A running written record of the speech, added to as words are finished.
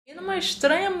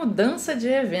estranha mudança de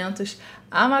eventos,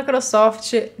 a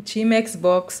Microsoft Team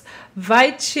Xbox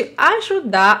vai te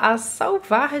ajudar a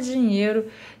salvar dinheiro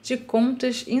de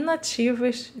contas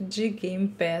inativas de Game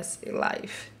Pass e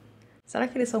Live. Será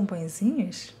que eles são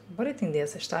bonzinhos? Bora entender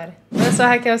essa história. Eu sou a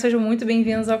Raquel, sejam muito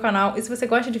bem-vindos ao canal. E se você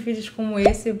gosta de vídeos como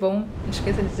esse, não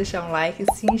esqueça de deixar um like,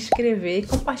 se inscrever e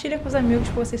compartilha com os amigos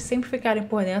para vocês sempre ficarem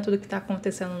por dentro do que está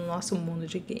acontecendo no nosso mundo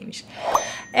de games.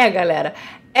 Galera,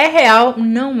 é real,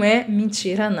 não é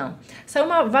mentira não. Saiu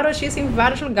uma notícia em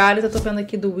vários lugares, eu tô vendo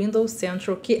aqui do Windows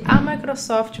Central, que a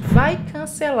Microsoft vai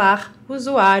cancelar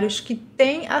usuários que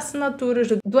têm assinaturas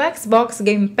do Xbox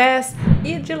Game Pass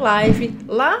e de Live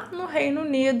lá no Reino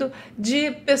Unido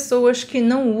de pessoas que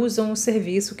não usam o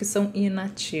serviço, que são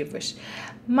inativas.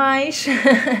 Mas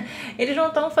eles não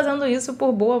estão fazendo isso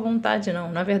por boa vontade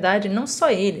não. Na verdade, não só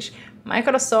eles.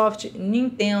 Microsoft,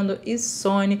 Nintendo e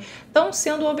Sony estão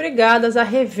sendo obrigadas a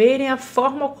reverem a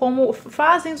forma como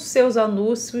fazem os seus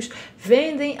anúncios,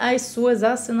 vendem as suas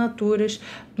assinaturas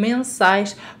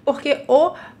mensais, porque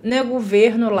o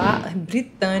governo lá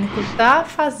britânico está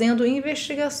fazendo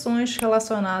investigações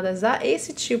relacionadas a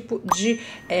esse tipo de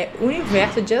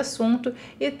universo de assunto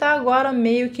e está agora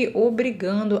meio que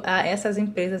obrigando a essas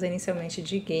empresas inicialmente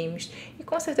de games e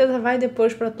com certeza vai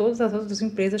depois para todas as outras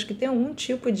empresas que têm algum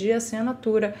tipo de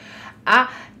assinatura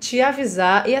a te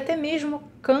avisar e até mesmo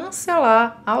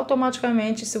cancelar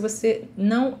automaticamente se você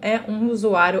não é um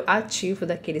usuário ativo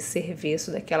daquele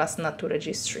serviço, daquela assinatura de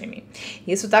streaming.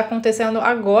 Isso está acontecendo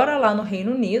agora lá no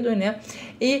Reino Unido, né?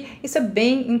 E isso é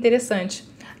bem interessante.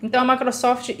 Então a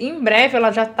Microsoft em breve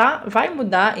ela vai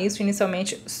mudar isso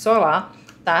inicialmente só lá,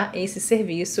 tá? Esse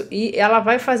serviço, e ela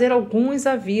vai fazer alguns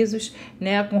avisos,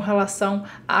 né, com relação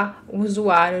a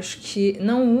usuários que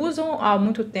não usam há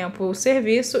muito tempo o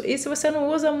serviço, e se você não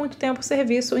usa há muito tempo o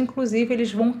serviço, inclusive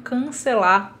eles vão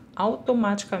cancelar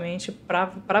automaticamente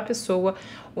para a pessoa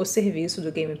o serviço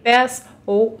do Game Pass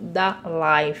ou da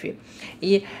Live.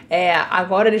 E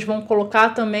agora eles vão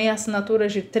colocar também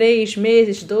assinaturas de 3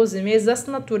 meses, 12 meses,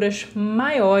 assinaturas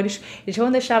maiores. Eles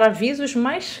vão deixar avisos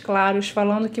mais claros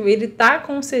falando que ele está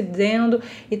concedendo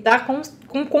e está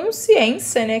com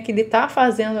consciência, né, que ele está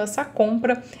fazendo essa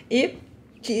compra e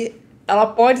que ela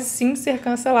pode sim ser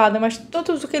cancelada, mas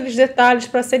todos aqueles detalhes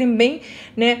para serem bem,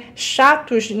 né,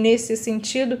 chatos nesse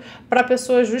sentido, para a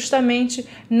pessoa justamente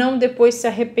não depois se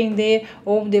arrepender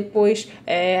ou depois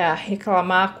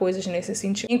reclamar coisas nesse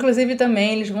sentido. Inclusive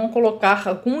também eles vão colocar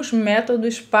alguns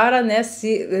métodos para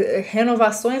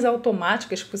renovações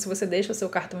automáticas, porque se você deixa o seu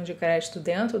cartão de crédito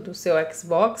dentro do seu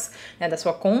Xbox, né, da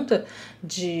sua conta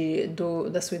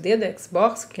da sua ID da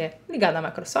Xbox, que é ligada à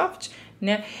Microsoft,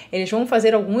 né? Eles vão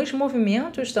fazer alguns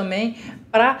movimentos também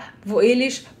para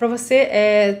você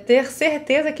ter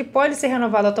certeza que pode ser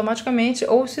renovado automaticamente,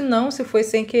 ou se não, se foi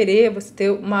sem querer, você ter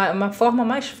uma forma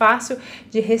mais fácil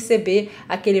de receber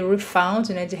aquele refund,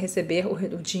 né? De receber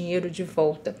o dinheiro de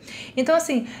volta. Então,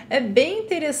 assim, é bem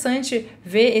interessante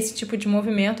ver esse tipo de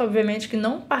movimento, obviamente que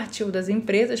não partiu das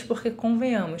empresas, porque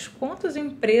convenhamos, quantas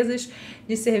empresas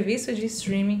de serviço de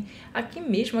streaming, aqui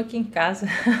em casa,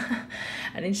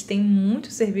 a gente tem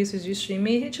muitos serviços de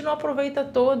streaming e a gente não aproveita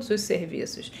todos os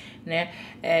serviços, né?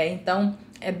 Então,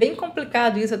 é bem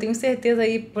complicado isso. Eu tenho certeza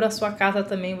aí por a sua casa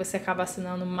também você acaba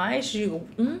assinando mais de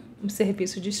um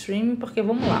serviço de streaming, porque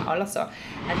vamos lá, olha só,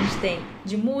 a gente tem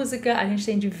de música, a gente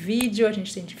tem de vídeo, a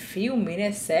gente tem de filme,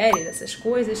 né, séries, essas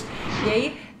coisas, e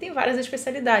aí tem várias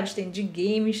especialidades, tem de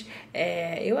games,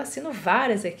 eu assino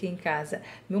várias aqui em casa,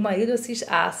 meu marido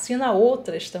assina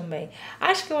outras também.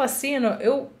 As que eu assino,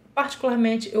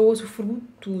 particularmente, eu usufruo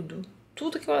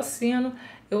tudo que eu assino,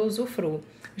 eu usufruo.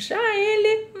 Já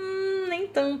ele, nem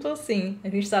tanto assim. A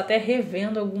gente está até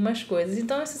revendo algumas coisas.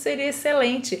 Então, isso seria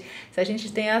excelente. Se a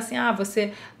gente tem assim,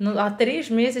 você há 3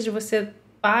 meses você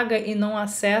paga e não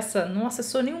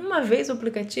acessou nenhuma vez o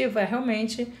aplicativo,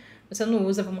 realmente você não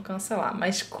usa, vamos cancelar.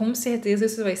 Mas com certeza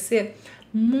isso vai ser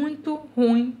muito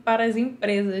ruim para as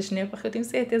empresas, né? Porque eu tenho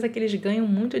certeza que eles ganham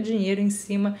muito dinheiro em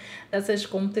cima dessas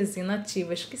contas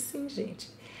inativas. Que sim, gente.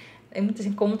 Tem muitas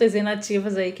contas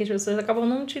inativas aí que as pessoas acabam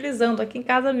não utilizando. Aqui em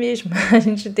casa mesmo, a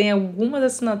gente tem algumas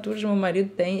assinaturas, meu marido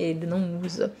tem, ele não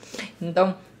usa.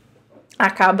 Então,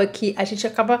 a gente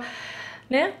acaba,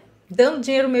 né, dando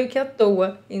dinheiro meio que à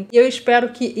toa. E eu espero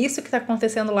que isso que está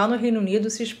acontecendo lá no Reino Unido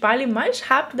se espalhe mais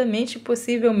rapidamente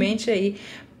possivelmente aí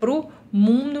pro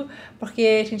mundo,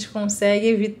 porque a gente consegue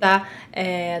evitar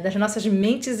das nossas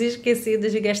mentes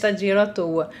esquecidas de gastar dinheiro à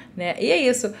toa, né? E é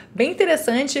isso, bem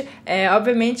interessante,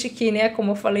 obviamente que, né,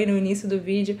 como eu falei no início do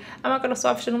vídeo, a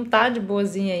Microsoft não tá de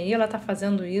boazinha aí, ela tá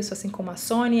fazendo isso, assim como a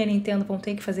Sony e a Nintendo vão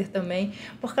ter que fazer também,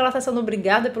 porque ela tá sendo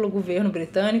obrigada pelo governo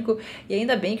britânico, e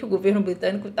ainda bem que o governo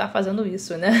britânico tá fazendo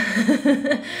isso, né?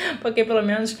 Porque pelo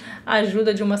menos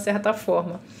ajuda de uma certa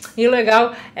forma. E o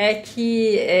legal é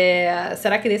que,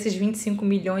 será que desses 25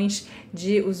 milhões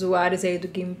de usuários aí do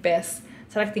Game Pass,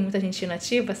 será que tem muita gente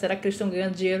inativa? Será que eles estão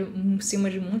ganhando dinheiro em cima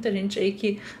de muita gente aí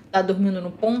que tá dormindo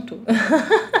no ponto?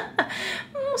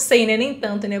 Não sei, né? Nem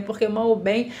tanto, né? Porque mal ou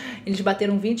bem, eles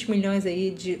bateram 20 milhões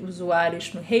aí de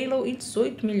usuários no Halo e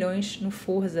 18 milhões no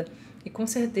Forza. E com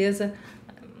certeza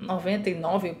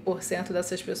 99%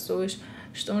 dessas pessoas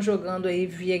estão jogando aí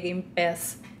via Game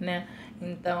Pass, né?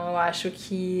 Então eu acho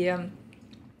que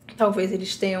talvez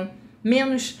eles tenham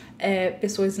menos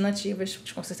pessoas inativas,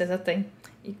 com certeza tem,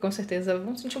 e com certeza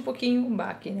vão sentir um pouquinho o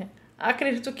baque, né?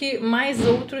 Acredito que mais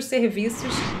outros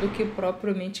serviços do que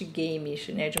propriamente games,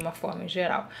 né, de uma forma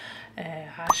geral.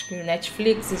 Acho que o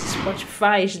Netflix, os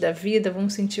Spotify da vida vão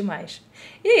sentir mais.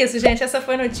 E é isso, gente. Essa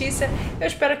foi a notícia. Eu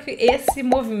espero que esse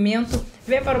movimento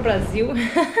venha para o Brasil.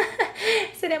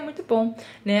 Seria muito bom,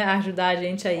 né, ajudar a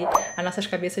gente aí, as nossas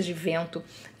cabeças de vento,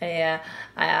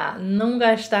 a não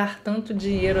gastar tanto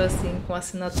dinheiro assim com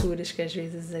assinaturas que às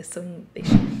vezes são inúteis.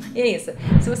 E é isso.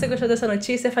 Se você gostou dessa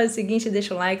notícia, faz o seguinte,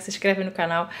 deixa o like, se inscreve no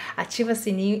canal, ativa o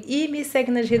sininho e me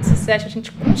segue nas redes sociais pra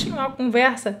gente continuar a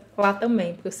conversa lá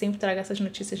também, porque eu sempre trago essas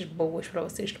notícias boas pra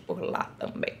vocês por lá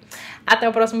também. Até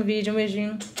o próximo vídeo, um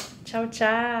beijinho. Tchau,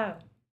 tchau!